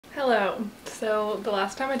Hello. So the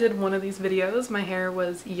last time I did one of these videos, my hair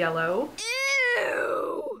was yellow.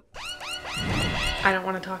 Ew! I don't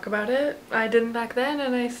want to talk about it. I didn't back then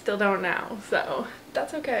and I still don't now, so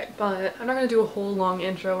that's okay. But I'm not going to do a whole long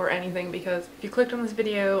intro or anything because if you clicked on this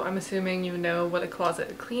video, I'm assuming you know what a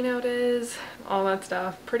closet clean out is, all that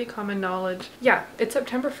stuff, pretty common knowledge. Yeah, it's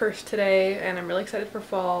September 1st today and I'm really excited for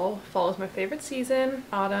fall. Fall is my favorite season,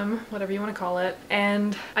 autumn, whatever you want to call it.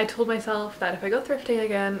 And I told myself that if I go thrifting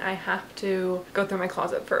again, I have to go through my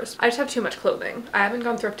closet first. I just have too much clothing. I haven't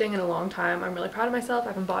gone thrifting in a long time. I'm really proud of myself. I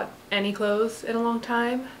haven't bought any clothes in a long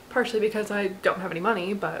time. Partially because I don't have any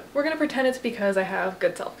money, but we're gonna pretend it's because I have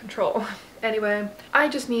good self-control. Anyway, I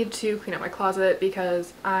just need to clean out my closet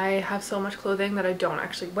because I have so much clothing that I don't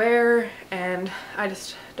actually wear and I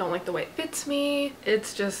just don't like the way it fits me.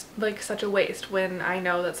 It's just like such a waste when I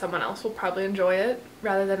know that someone else will probably enjoy it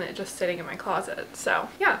rather than it just sitting in my closet. So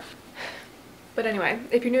yeah. But anyway,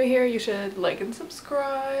 if you're new here, you should like and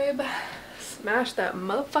subscribe. Smash that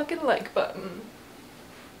motherfucking like button.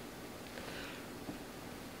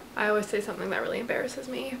 I always say something that really embarrasses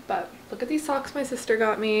me, but look at these socks my sister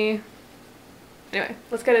got me. Anyway,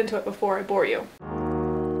 let's get into it before I bore you.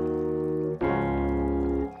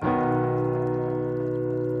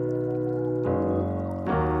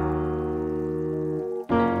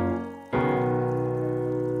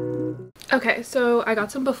 Okay, so I got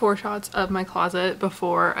some before shots of my closet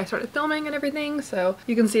before I started filming and everything, so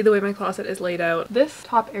you can see the way my closet is laid out. This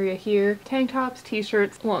top area here, tank tops,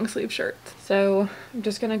 t-shirts, long sleeve shirts. So I'm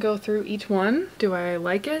just gonna go through each one. Do I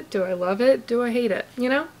like it? Do I love it? Do I hate it? You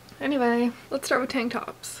know? Anyway, let's start with tank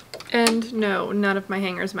tops. And no, none of my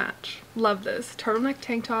hangers match. Love this. Turtleneck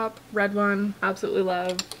tank top, red one, absolutely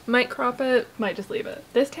love. Might crop it, might just leave it.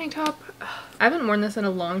 This tank top, I haven't worn this in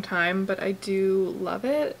a long time, but I do love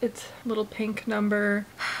it. It's a little pink number.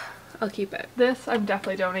 I'll keep it. This I'm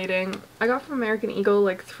definitely donating. I got from American Eagle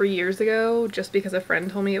like 3 years ago just because a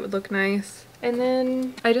friend told me it would look nice. And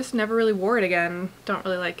then I just never really wore it again. Don't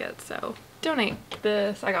really like it, so donate.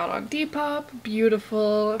 This I got on Depop,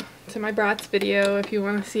 beautiful. It's in my Bratz video if you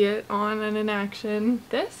want to see it on and in action.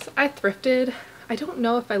 This I thrifted. I don't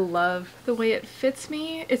know if I love the way it fits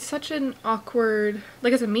me. It's such an awkward,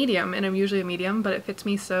 like it's a medium and I'm usually a medium, but it fits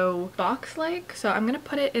me so box-like. So I'm gonna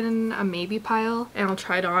put it in a maybe pile and I'll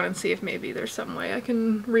try it on and see if maybe there's some way I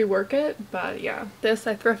can rework it. But yeah, this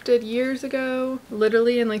I thrifted years ago,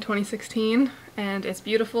 literally in like 2016. And it's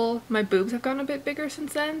beautiful. My boobs have gotten a bit bigger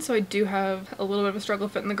since then, so I do have a little bit of a struggle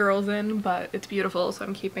fitting the girls in, but it's beautiful, so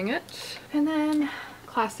I'm keeping it. And then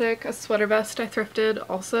classic, a sweater vest I thrifted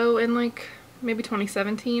also in like maybe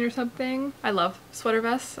 2017 or something. I love sweater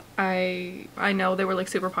vests. I know they were like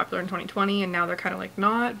super popular in 2020 and now they're kind of like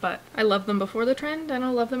not, but I loved them before the trend and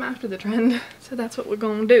I'll love them after the trend. So that's what we're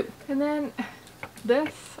gonna do. And then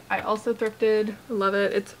this I also thrifted. Love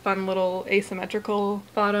it. It's a fun little asymmetrical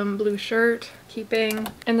bottom blue shirt. Keeping.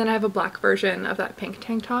 And then I have a black version of that pink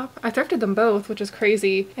tank top. I thrifted them both, which is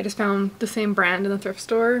crazy. I just found the same brand in the thrift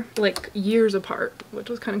store like years apart, which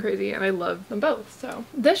was kind of crazy, and I love them both. So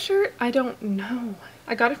this shirt, I don't know.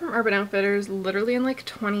 I got it from Urban Outfitters literally in like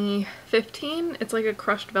 2015. It's like a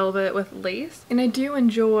crushed velvet with lace, and I do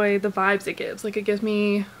enjoy the vibes it gives. Like it gives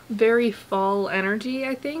me very fall energy,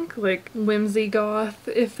 I think, like whimsy goth,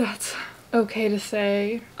 if that's okay to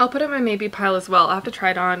say. I'll put it in my maybe pile as well. I'll have to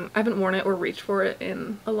try it on. I haven't worn it or reached for it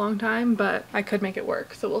in a long time, but I could make it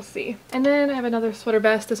work, so we'll see. And then I have another sweater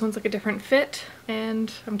vest. This one's like a different fit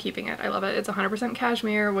and I'm keeping it. I love it. It's 100%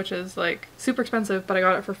 cashmere, which is like super expensive, but I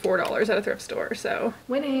got it for $4 at a thrift store, so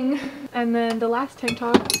winning. And then the last tank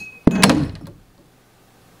top,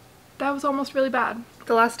 that was almost really bad.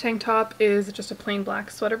 The last tank top is just a plain black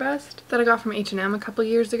sweater vest that I got from H&M a couple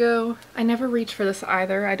years ago. I never reached for this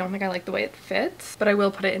either. I don't think I like the way it fits, but I will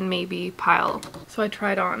put it in maybe pile. So I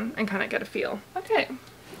tried on and kind of get a feel. Okay,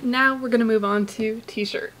 now we're gonna move on to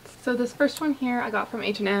t-shirts. So this first one here I got from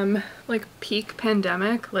H&M like peak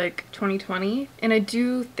pandemic, like 2020. And I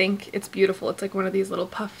do think it's beautiful. It's like one of these little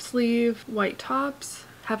puff sleeve white tops.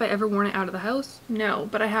 Have I ever worn it out of the house? No,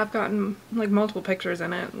 but I have gotten like multiple pictures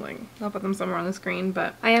in it. Like I'll put them somewhere on the screen,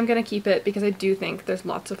 but I am gonna keep it because I do think there's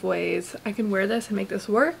lots of ways I can wear this and make this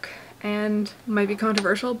work, and it might be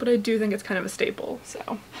controversial, but I do think it's kind of a staple.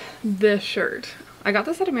 So this shirt, I got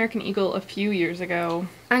this at American Eagle a few years ago.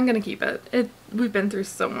 I'm gonna keep it. We've been through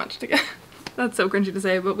so much together. That's so cringy to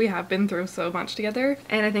say, but we have been through so much together,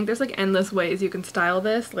 and I think there's like endless ways you can style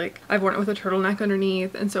this. Like I've worn it with a turtleneck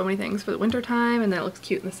underneath and so many things for the winter time, and then it looks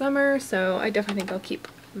cute in the summer, so I definitely think I'll keep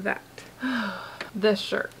that. This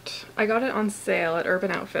shirt, I got it on sale at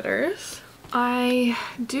Urban Outfitters. I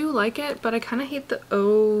do like it, but I kind of hate the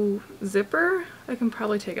O zipper. I can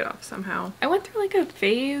probably take it off somehow. I went through like a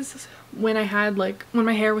phase when I had like, when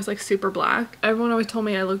my hair was like super black. Everyone always told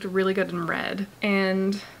me I looked really good in red.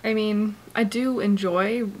 And I mean, I do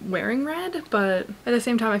enjoy wearing red, but at the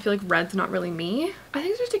same time I feel like red's not really me. I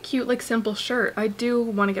think it's just a cute like simple shirt. I do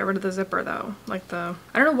want to get rid of the zipper though. Like I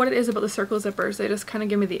don't know what it is about the circle zippers. They just kind of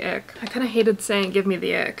give me the ick. I kind of hated saying give me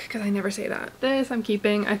the ick because I never say that. This I'm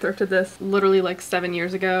keeping. I thrifted this literally like 7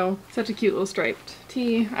 years ago. Such a cute little striped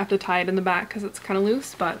tee. I have to tie it in the back because it's kind of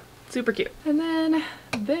loose, but super cute. And then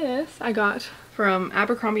this I got from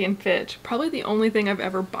Abercrombie & Fitch. Probably the only thing I've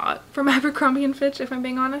ever bought from Abercrombie & Fitch, if I'm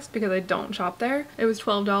being honest, because I don't shop there. It was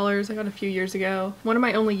 $12. I got it a few years ago. One of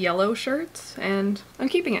my only yellow shirts, and I'm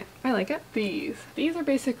keeping it. I like it. These are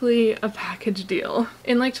basically a package deal.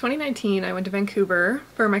 In like 2019, I went to Vancouver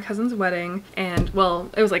for my cousin's wedding, and well,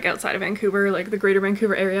 it was like outside of Vancouver, like the greater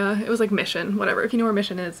Vancouver area. It was like Mission, whatever. If you know where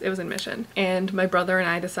Mission is, it was in Mission. And my brother and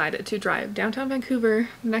I decided to drive downtown Vancouver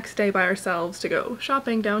the next day by ourselves to go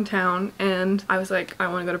shopping downtown, and I was like, I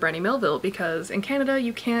want to go to Brandy Melville because in Canada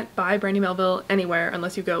you can't buy Brandy Melville anywhere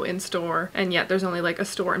unless you go in store, and yet there's only like a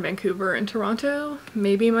store in Vancouver and Toronto,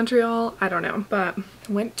 maybe Montreal, I don't know. But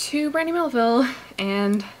I went to Brandy Melville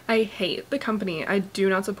and I hate the company. I do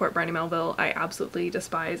not support Brandy Melville. I absolutely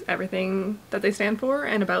despise everything that they stand for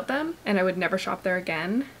and about them, and I would never shop there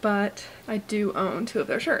again, but I do own 2 of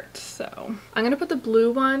their shirts. So I'm gonna put the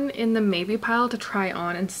blue one in the maybe pile to try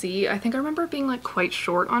on and see. I think I remember it being like quite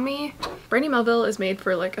short on me. Brandy Melville is made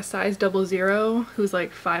for like a size 00 who's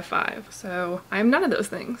like 5'5", so I'm none of those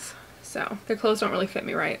things. So their clothes don't really fit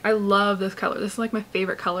me right. I love this color. This is like my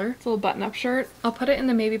favorite color. It's a little button-up shirt. I'll put it in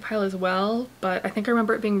the maybe pile as well, but I think I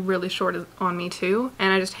remember it being really short on me too,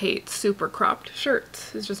 and I just hate super cropped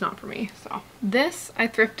shirts. It's just not for me. So this I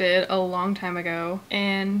thrifted a long time ago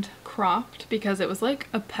and cropped because it was like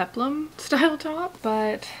a peplum style top,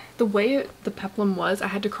 but the way the peplum was, I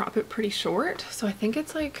had to crop it pretty short, so I think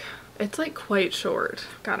it's like quite short.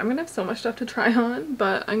 God, I'm gonna have so much stuff to try on,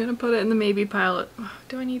 but I'm gonna put it in the maybe pile.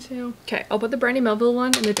 Do I need to? Okay, I'll put the Brandy Melville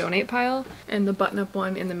one in the donate pile and the button-up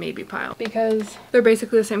one in the maybe pile because they're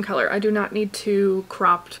basically the same color. I do not need 2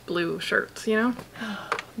 cropped blue shirts, you know?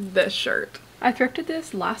 This shirt. I thrifted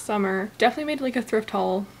this last summer. Definitely made like a thrift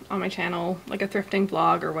haul on my channel, like a thrifting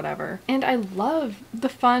vlog or whatever. And I love the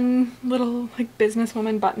fun little like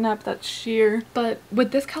businesswoman button up that's sheer. But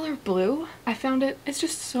with this color of blue, I found it's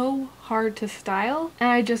just so hard to style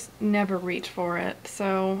and I just never reach for it.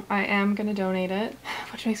 So I am gonna donate it,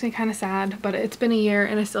 which makes me kind of sad, but it's been a year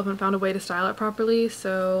and I still haven't found a way to style it properly.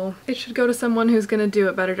 So it should go to someone who's gonna do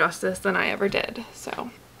it better justice than I ever did.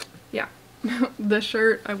 So yeah. This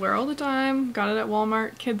shirt I wear all the time. Got it at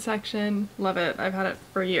Walmart kids section. Love it. I've had it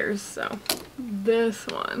for years. So this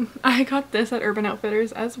one, I got this at Urban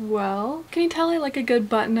Outfitters as well. Can you tell I like a good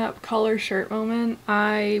button-up collar shirt moment?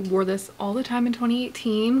 I wore this all the time in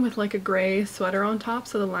 2018 with like a gray sweater on top,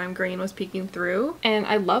 so the lime green was peeking through, and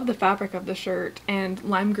I love the fabric of the shirt, and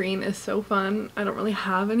lime green is so fun. I don't really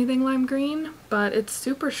have anything lime green, but it's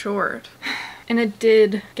super short. And it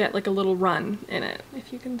did get like a little run in it,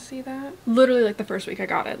 if you can see that. Literally like the first week I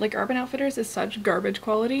got it. Like Urban Outfitters is such garbage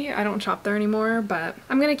quality. I don't shop there anymore, but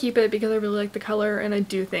I'm gonna keep it because I really like the color and I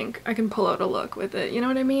do think I can pull out a look with it. You know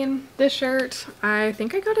what I mean? This shirt, I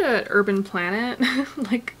think I got it at Urban Planet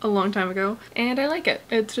like a long time ago, and I like it.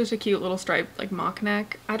 It's just a cute little striped like mock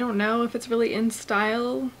neck. I don't know if it's really in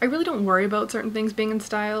style. I really don't worry about certain things being in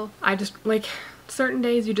style. I just like, certain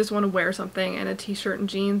days you just want to wear something, and a t-shirt and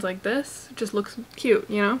jeans like this just looks cute,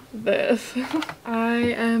 you know? This. I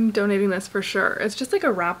am donating this for sure. It's just like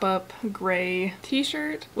a wrap-up gray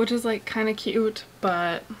t-shirt, which is like kind of cute,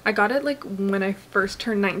 but I got it like when I first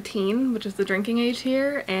turned 19, which is the drinking age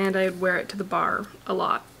here, and I'd wear it to the bar a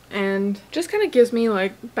lot. And just kind of gives me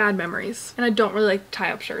like bad memories, and I don't really like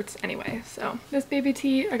tie-up shirts anyway. So this baby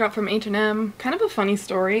tee I got from H&M. Kind of a funny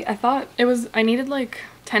story. I needed like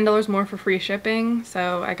 $10 more for free shipping,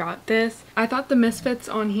 so I got this. I thought the Misfits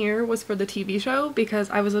on here was for the TV show because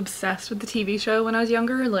I was obsessed with the TV show when I was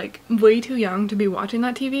younger, like way too young to be watching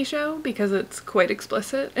that TV show because it's quite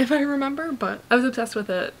explicit if I remember, but I was obsessed with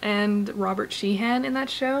it. And Robert Sheehan in that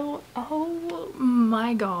show, oh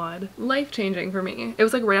my god, life-changing for me. It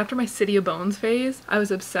was like right after my City of Bones phase. I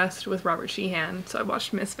was obsessed with Robert Sheehan, so I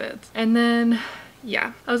watched Misfits. And then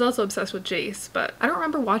yeah, I was also obsessed with Jace, but I don't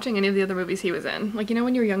remember watching any of the other movies he was in. Like, you know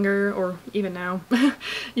when you're younger, or even now,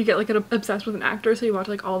 you get like obsessed with an actor, so you watch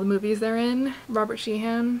like all the movies they're in. Robert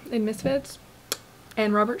Sheehan in Misfits,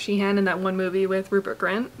 and Robert Sheehan in that one movie with Rupert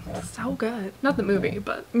Grint. So good. Not the movie,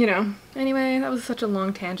 but you know. Anyway, that was such a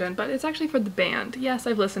long tangent, but it's actually for the band. Yes,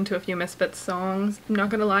 I've listened to a few Misfits songs. I'm not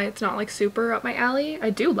gonna lie, it's not like super up my alley. I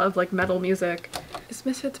do love like metal music. Is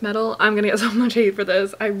Misfits metal? I'm gonna get so much hate for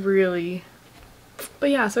this. But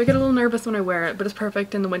yeah, so I get a little nervous when I wear it, but it's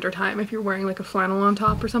perfect in the winter time if you're wearing like a flannel on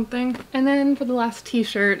top or something. And then for the last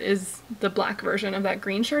t-shirt is the black version of that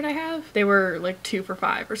green shirt I have. They were like 2 for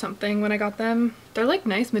 $5 or something when I got them. They're like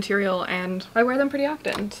nice material and I wear them pretty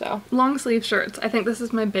often, so. Long sleeve shirts. I think this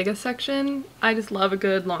is my biggest section. I just love a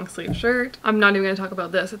good long sleeve shirt. I'm not even gonna talk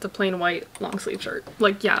about this. It's a plain white long sleeve shirt.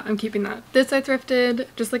 Like, yeah, I'm keeping that. This I thrifted,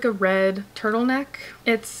 just like a red turtleneck.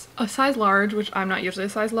 It's a size large, which I'm not usually a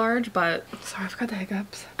size large, but sorry, I've got the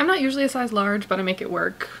hiccups. I'm not usually a size large, but I make it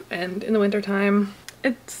work. And in the winter time,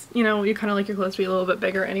 it's, you know, you kind of like your clothes to be a little bit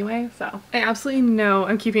bigger anyway, so. I absolutely know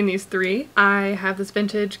I'm keeping these 3. I have this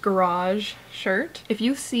vintage garage shirt. If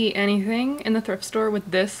you see anything in the thrift store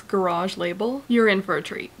with this garage label, you're in for a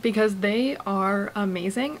treat because they are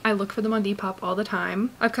amazing. I look for them on Depop all the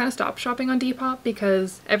time. I've kind of stopped shopping on Depop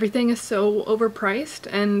because everything is so overpriced,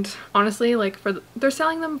 and honestly, like they're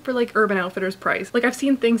selling them for like Urban Outfitters price. Like I've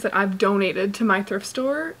seen things that I've donated to my thrift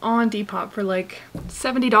store on Depop for like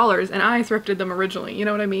 $70 and I thrifted them originally, you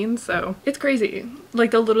know what I mean? So it's crazy.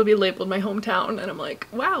 Like they'll literally be labeled my hometown and I'm like,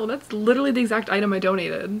 wow, that's literally the exact item I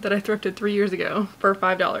donated that I thrifted 3 years ago for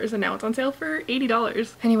 $5 and now it's on sale for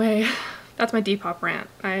 $80. Anyway, that's my Depop rant.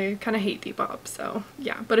 I kind of hate Depop, so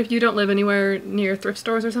yeah. But if you don't live anywhere near thrift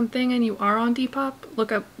stores or something and you are on Depop,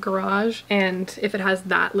 look up garage, and if it has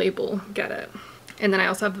that label, get it. And then I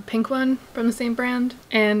also have the pink one from the same brand,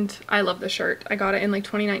 and I love this shirt. I got it in like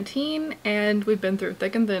 2019 and we've been through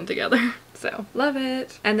thick and thin together. So love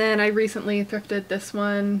it. And then I recently thrifted this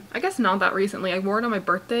one. I guess not that recently. I wore it on my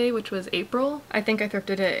birthday, which was April. I think I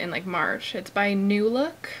thrifted it in like March. It's by New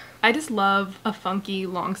Look. I just love a funky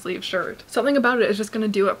long sleeve shirt. Something about it is just gonna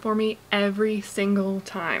do it for me every single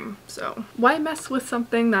time. So why mess with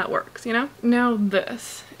something that works, you know? Now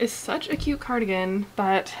this is such a cute cardigan,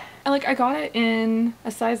 but I got it in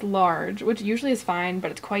a size large, which usually is fine,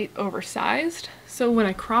 but it's quite oversized. So when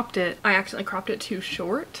I cropped it, I accidentally cropped it too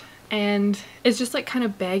short, and it's just like kind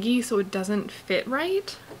of baggy, so it doesn't fit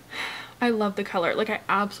right. I love the color. Like, I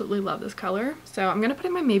absolutely love this color. So I'm gonna put it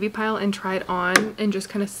in my maybe pile and try it on and just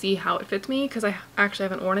kind of see how it fits me, because I actually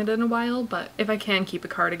haven't worn it in a while. But if I can keep a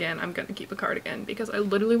cardigan, I'm gonna keep a cardigan because I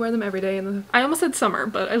literally wear them every day in the— I almost said summer,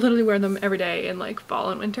 but I literally wear them every day in like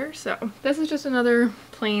fall and winter. So this is just another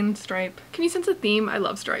plain stripe. Can you sense a theme? I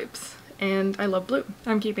love stripes. And I love blue.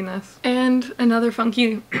 I'm keeping this. And another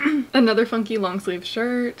funky another funky long sleeve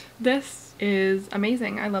shirt. This is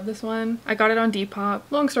amazing. I love this one. I got it on Depop.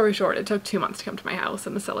 Long story short, it took 2 months to come to my house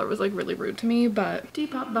and the seller was like really rude to me, but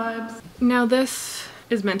Depop vibes. Now this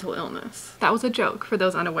is mental illness. That was a joke for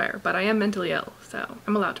those unaware, but I am mentally ill, so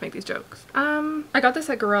I'm allowed to make these jokes. I got this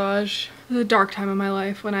at Garage. It was a dark time in my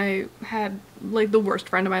life when I had like the worst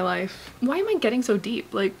friend of my life. Why am I getting so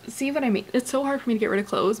deep? Like, see what I mean? It's so hard for me to get rid of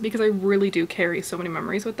clothes because I really do carry so many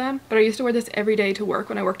memories with them. But I used to wear this every day to work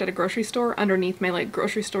when I worked at a grocery store underneath my like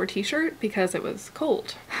grocery store t-shirt because it was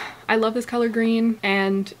cold. I love this color green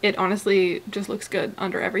and it honestly just looks good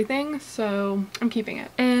under everything, so I'm keeping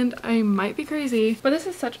it. And I might be crazy, but this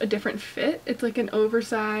is such a different fit. It's like an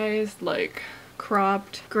oversized, like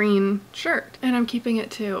cropped green shirt, and I'm keeping it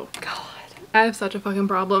too. God. I have such a fucking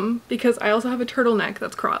problem because I also have a turtleneck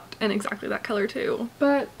that's cropped and exactly that color too.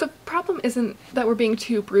 But the problem isn't that we're being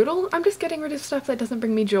too brutal. I'm just getting rid of stuff that doesn't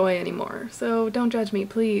bring me joy anymore. So don't judge me,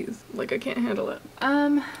 please. Like, I can't handle it.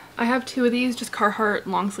 I have 2 of these, just Carhartt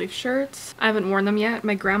long sleeve shirts. I haven't worn them yet.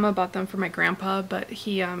 My grandma bought them for my grandpa, but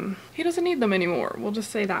he doesn't need them anymore. We'll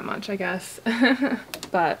just say that much, I guess.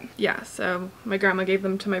 But yeah, so my grandma gave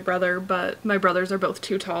them to my brother, but my brothers are both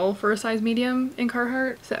too tall for a size medium in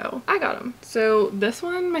Carhartt, so I got them. So this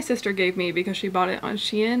one my sister gave me because she bought it on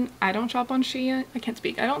Shein. I don't shop on Shein. I can't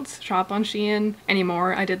speak. I don't shop on Shein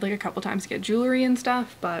anymore. I did like a couple times to get jewelry and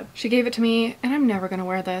stuff, but she gave it to me and I'm never gonna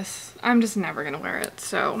wear this. I'm just never gonna wear it,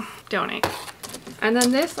 so donate. And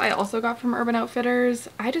then this I also got from Urban Outfitters.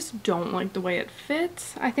 I just don't like the way it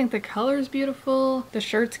fits. I think the color is beautiful. The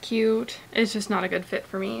shirt's cute. It's just not a good fit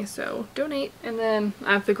for me, so donate. And then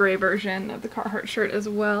I have the gray version of the Carhartt shirt as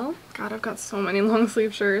well. God, I've got so many long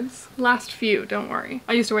sleeve shirts. Last few, don't worry.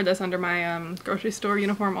 I used to wear this under my grocery store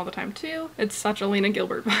uniform all the time too. It's such Alina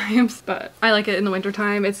Gilbert vibes, but I like it in the winter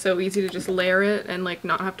time. It's so easy to just layer it and like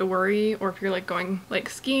not have to worry. Or if you're like going like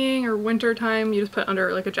skiing or winter time, you just put it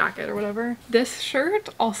under like a jacket or whatever. This shirt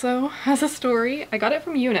also has a story. I got it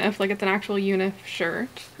from Unif, like it's an actual Unif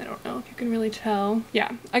shirt. I don't know if you can really tell.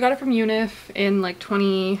 Yeah, I got it from Unif in like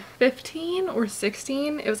 2015 or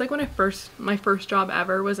 16. It was like when my first job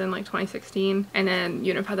ever was in like 2016, and then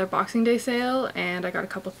Unif had their Boxing Day sale and I got a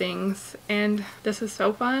couple things, and this is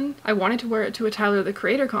so fun. I wanted to wear it to a Tyler the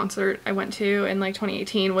Creator concert I went to in like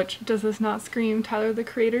 2018, which does this not scream Tyler the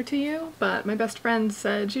Creator to you? But my best friend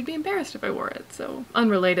said she'd be embarrassed if I wore it, so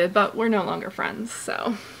unrelated, but we're no longer friends,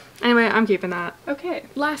 so anyway, I'm keeping that. Okay,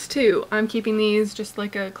 last two. I'm keeping these, just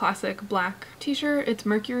like a classic black t-shirt. It's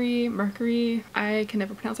Mercury. I can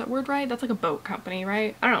never pronounce that word right. That's like a boat company,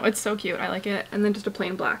 right? I don't know. It's so cute. I like it. And then just a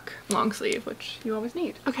plain black long sleeve, which you always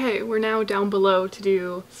need. Okay, we're now down below to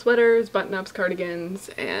do sweaters, button-ups, cardigans,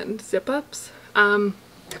 and zip-ups.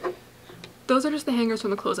 Those are just the hangers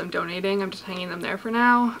from the clothes I'm donating. I'm just hanging them there for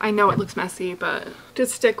now. I know it looks messy, but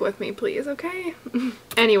just stick with me, please, okay?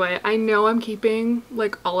 Anyway, I know I'm keeping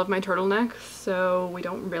like all of my turtlenecks, so we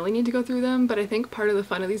don't really need to go through them, but I think part of the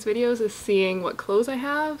fun of these videos is seeing what clothes I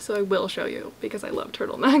have, so I will show you because I love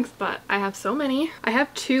turtlenecks, but I have so many. I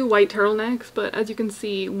have two white turtlenecks, but as you can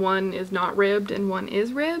see, one is not ribbed and one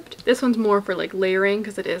is ribbed. This one's more for like layering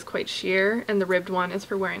because it is quite sheer, and the ribbed one is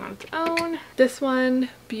for wearing on its own. This one,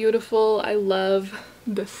 beautiful. I love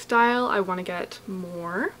the style. I want to get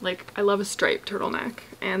more. Like, I love a striped turtleneck.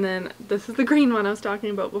 And then this is the green one I was talking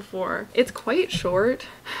about before. It's quite short.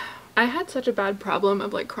 I had such a bad problem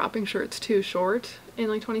of like cropping shirts too short in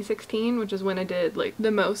like 2016, which is when I did like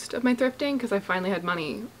the most of my thrifting because I finally had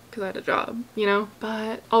money because I had a job, you know?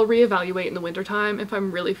 But I'll reevaluate in the wintertime if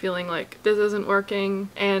I'm really feeling like this isn't working,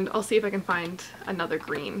 and I'll see if I can find another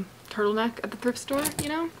green turtleneck at the thrift store, you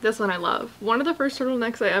know? This one I love. One of the first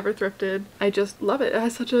turtlenecks I ever thrifted. I just love it. It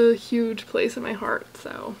has such a huge place in my heart,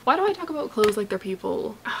 so. Why do I talk about clothes like they're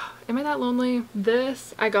people? Am I that lonely?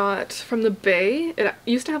 This I got from the Bay. It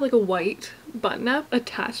used to have like a white button-up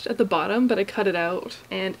attached at the bottom, but I cut it out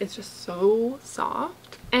and it's just so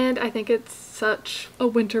soft. And I think it's such a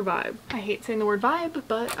winter vibe. I hate saying the word vibe,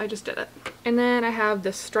 but I just did it. And then I have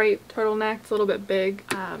this striped turtleneck. It's a little bit big,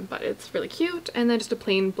 but it's really cute. And then just a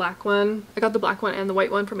plain black one. I got the black one and the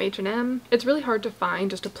white one from H&M. It's really hard to find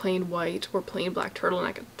just a plain white or plain black turtleneck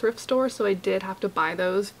at the thrift store, so I did have to buy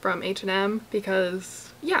those from H&M because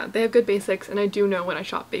yeah, they have good basics, and I do know when I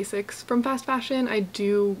shop basics from fast fashion, I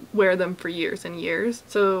do wear them for years and years.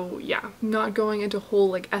 So yeah, not going into whole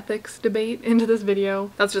like ethics debate into this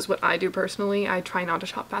video. That's just what I do personally. I try not to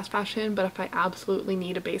shop fast fashion, but if I absolutely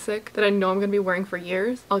need a basic that I know I'm gonna be wearing for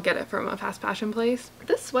years, I'll get it from a fast fashion place.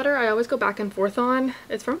 This sweater I always go back and forth on.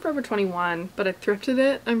 It's from Forever 21, but I thrifted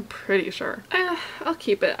it, I'm pretty sure. I'll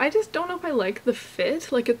keep it. I just don't know if I like the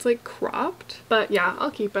fit, like it's like cropped, but yeah,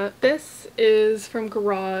 I'll keep it. This is from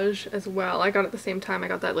Garage as well. I got it at the same time I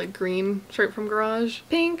got that like green shirt from Garage.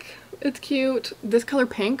 Pink. It's cute. This color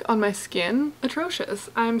pink on my skin, atrocious.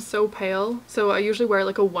 I'm so pale, so I usually wear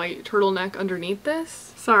like a white turtleneck underneath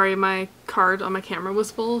this. Sorry, my card on my camera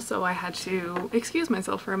was full, so I had to excuse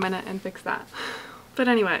myself for a minute and fix that. But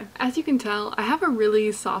anyway, as you can tell, I have a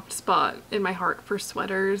really soft spot in my heart for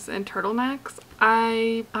sweaters and turtlenecks.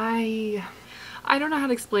 I don't know how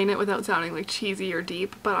to explain it without sounding like cheesy or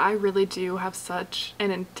deep, but I really do have such an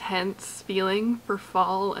intense feeling for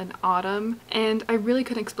fall and autumn, and I really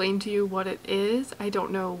couldn't explain to you what it is. I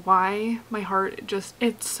don't know why. My heart just,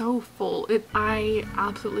 it's so full. I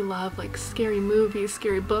absolutely love like scary movies,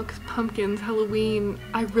 scary books, pumpkins, Halloween.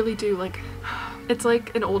 I really do. Like, it's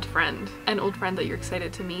like an old friend that you're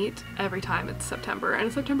excited to meet every time it's September, and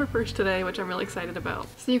it's September 1st today, which I'm really excited about.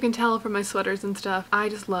 So you can tell from my sweaters and stuff, I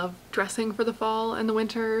just love dressing for the fall and the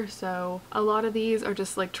winter, so a lot of these are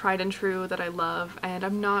just like tried and true that I love and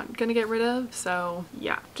I'm not gonna get rid of. So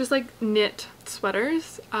yeah, just like knit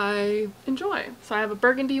sweaters I enjoy. So I have a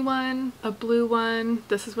burgundy one, a blue one,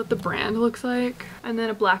 this is what the brand looks like, and then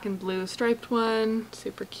a black and blue striped one,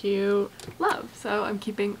 super cute. Love. So I'm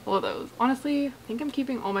keeping all of those. Honestly, I think I'm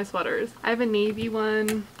keeping all my sweaters. I have a navy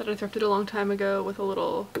one that I thrifted a long time ago with a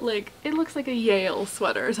little, like, it looks like a Yale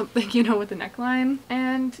sweater or something, you know, with the neckline.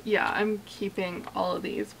 And yeah, yeah, I'm keeping all of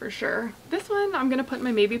these for sure. This one I'm gonna put in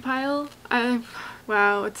my maybe pile.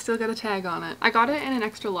 Wow, it's still got a tag on it. I got it in an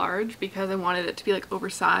extra large because I wanted it to be like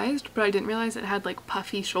oversized, but I didn't realize it had like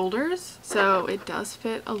puffy shoulders, so it does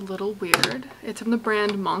fit a little weird. It's from the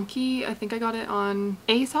brand Monkey. I think I got it on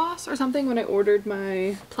ASOS or something when I ordered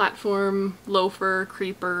my platform loafer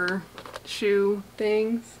creeper shoe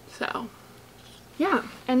things. So yeah,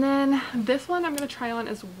 and then this one I'm gonna try on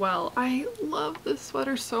as well. I love this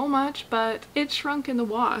sweater so much, but it shrunk in the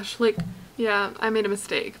wash. Like, yeah, I made a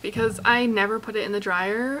mistake because I never put it in the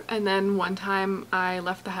dryer, and then one time I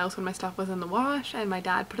left the house when my stuff was in the wash and my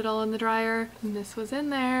dad put it all in the dryer and this was in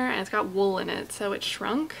there and it's got wool in it, so it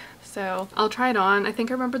shrunk. So I'll try it on. I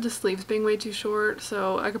think I remember the sleeves being way too short,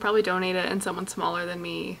 so I could probably donate it and someone smaller than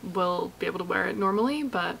me will be able to wear it normally,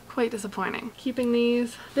 but quite disappointing. Keeping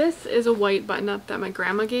these. This is a white button up that my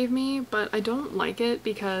grandma gave me, but I don't like it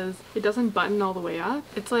because it doesn't button all the way up.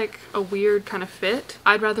 It's like a weird kind of fit.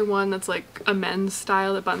 I'd rather one that's like a men's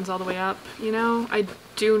style that buttons all the way up, you know? I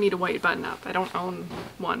do need a white button up. I don't own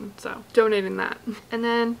one, so donating that. And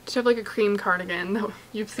then just have like a cream cardigan that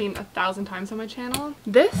you've seen 1,000 times on my channel.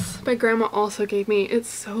 This my grandma also gave me. It's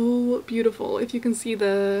so beautiful if you can see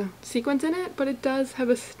the sequins in it, but it does have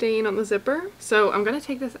a stain on the zipper. So I'm gonna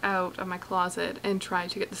take this out of my closet and try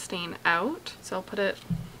to get the stain out. So I'll put it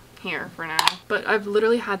here for now. But I've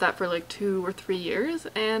literally had that for like 2 or 3 years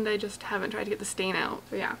and I just haven't tried to get the stain out.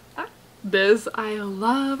 So yeah. This I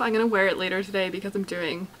love. I'm gonna wear it later today because I'm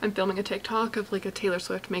filming a TikTok of like a Taylor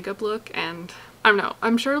Swift makeup look, and I don't know,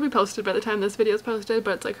 I'm sure it'll be posted by the time this video is posted,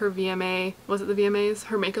 but it's like her VMA, was it the VMAs?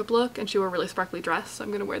 Her makeup look, and she wore a really sparkly dress, so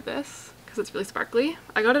I'm gonna wear this because it's really sparkly.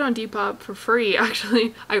 I got it on Depop for free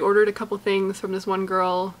actually. I ordered a couple things from this one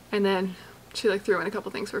girl and then she like threw in a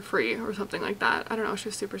couple things for free or something like that. I don't know, she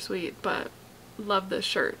was super sweet, but love this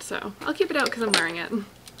shirt, so I'll keep it out because I'm wearing it.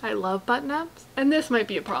 I love button-ups, and this might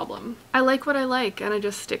be a problem. I like what I like and I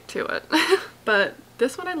just stick to it. But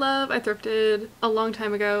this one I love. I thrifted a long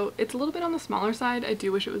time ago. It's a little bit on the smaller side. I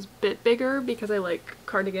do wish it was a bit bigger because I like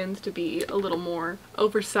cardigans to be a little more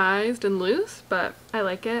oversized and loose, but I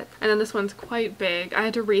like it. And then this one's quite big. I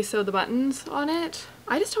had to re-sew the buttons on it.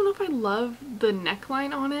 I just don't know if I love the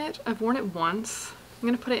neckline on it. I've worn it once. I'm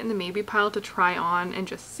gonna put it in the maybe pile to try on and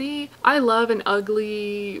just see. I love an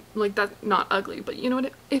ugly, like that's not ugly, but you know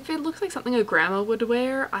what, if it looks like something a grandma would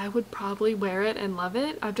wear, I would probably wear it and love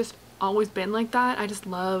it. I've just always been like that. I just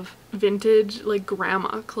love vintage like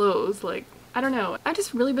grandma clothes. Like, I don't know, I've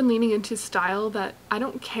just really been leaning into style that I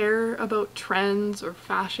don't care about trends or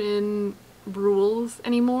fashion rules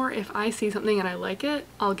anymore. If I see something and I like it,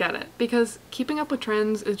 I'll get it, because keeping up with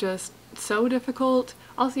trends is just so difficult.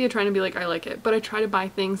 I'll see a trend and be like, I like it, but I try to buy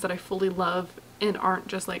things that I fully love and aren't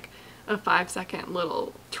just like a 5-second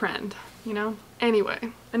little trend, you know?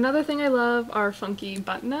 Anyway, another thing I love are funky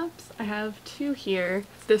button-ups. I have 2 here.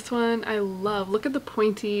 This one I love. Look at the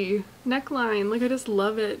pointy neckline. Like, I just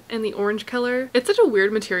love it. And the orange color. It's such a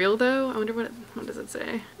weird material though. I wonder what does it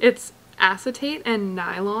say? It's acetate and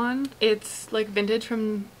nylon. It's like vintage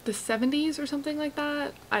from the 70s or something like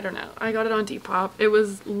that. I don't know. I got it on Depop. It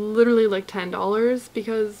was literally like $10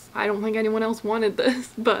 because I don't think anyone else wanted this,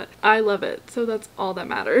 but I love it, so that's all that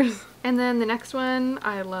matters. And then the next one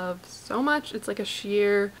I love so much. It's like a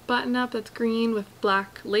sheer button up that's green with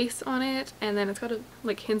black lace on it, and then it's got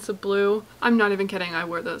like hints of blue. I'm not even kidding, I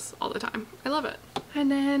wear this all the time. I love it. And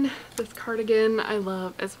then this cardigan I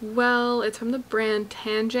love as well. It's from the brand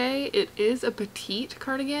Tanjay. It is a petite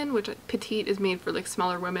cardigan, which petite is made for like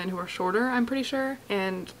smaller women who are shorter, I'm pretty sure.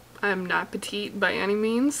 And I'm not petite by any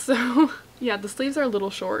means, so yeah, the sleeves are a little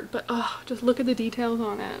short, but oh, just look at the details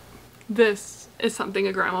on it. This is something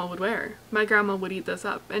a grandma would wear. My grandma would eat this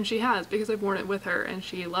up, and she has, because I've worn it with her and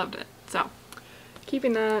she loved it. So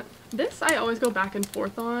keeping that. This I always go back and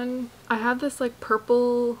forth on. I have this like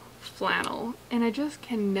purple flannel and I just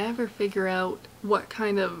can never figure out what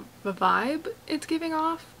kind of a vibe it's giving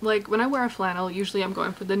off. Like when I wear a flannel, usually I'm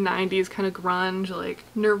going for the 90s kind of grunge, like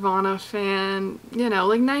Nirvana fan, you know,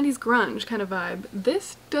 like 90s grunge kind of vibe.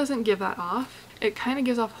 This doesn't give that off. It kind of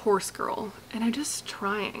gives off horse girl, and I'm just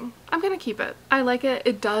trying. I'm gonna keep it. I like it.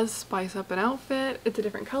 It does spice up an outfit. It's a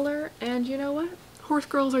different color, and you know what? Horse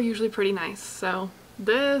girls are usually pretty nice, so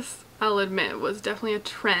this, I'll admit, was definitely a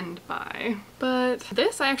trend buy. But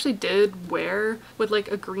this I actually did wear with like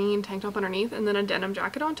a green tank top underneath and then a denim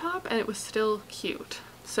jacket on top, and it was still cute.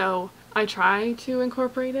 So I try to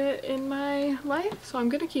incorporate it in my life, so I'm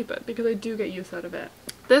gonna keep it because I do get use out of it.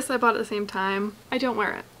 This I bought at the same time. I don't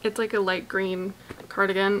wear it. It's like a light green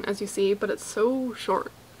cardigan, as you see, but it's so short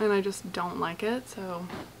and I just don't like it, so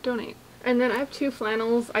donate. And then I have two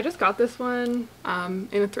flannels. I just got this one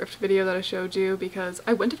in a thrift video that I showed you because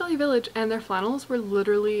I went to Value Village and their flannels were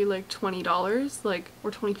literally like $20, like,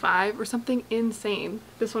 or $25 or something insane.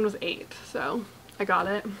 This one was $8, so I got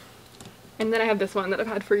it. And then I have this one that I've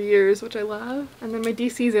had for years, which I love. And then my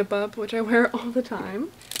DC zip up, which I wear all the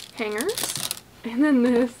time. Hangers. And then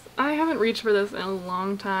this. I haven't reached for this in a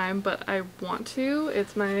long time, but I want to.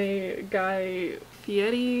 It's my Guy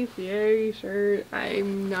Fieri shirt.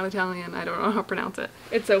 I'm not Italian. I don't know how to pronounce it.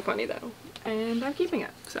 It's so funny though. And I'm keeping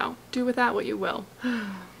it. So do with that what you will.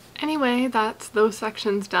 Anyway, that's those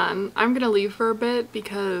sections done. I'm gonna leave for a bit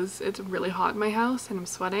because it's really hot in my house and I'm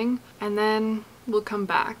sweating. And then we'll come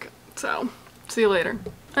back. So see you later.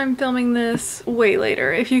 I'm filming this way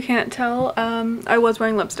later. If you can't tell, I was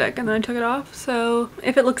wearing lipstick and then I took it off. So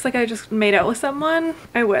if it looks like I just made out with someone,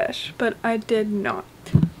 I wish, but I did not.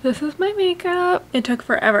 This is my makeup. It took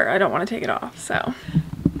forever. I don't want to take it off, so.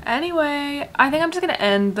 Anyway, I think I'm just gonna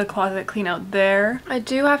end the closet clean out there. I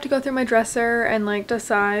do have to go through my dresser and like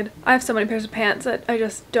decide. I have so many pairs of pants that I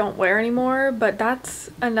just don't wear anymore, but that's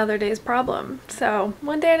another day's problem. So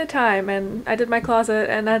one day at a time, and I did my closet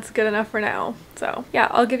and that's good enough for now. So yeah,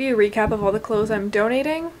 I'll give you a recap of all the clothes I'm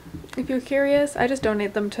donating. If you're curious, I just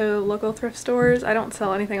donate them to local thrift stores. I don't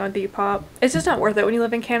sell anything on Depop. It's just not worth it when you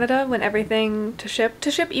live in Canada, when everything to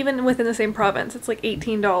ship even within the same province, it's like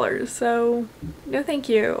 $18. So no thank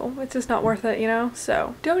you. It's just not worth it, you know?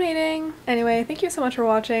 So donating. Anyway, thank you so much for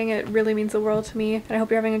watching. It really means the world to me. And I hope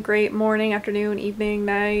you're having a great morning, afternoon, evening,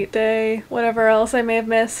 night, day, whatever else I may have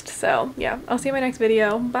missed. So yeah, I'll see you in my next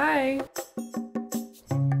video. Bye!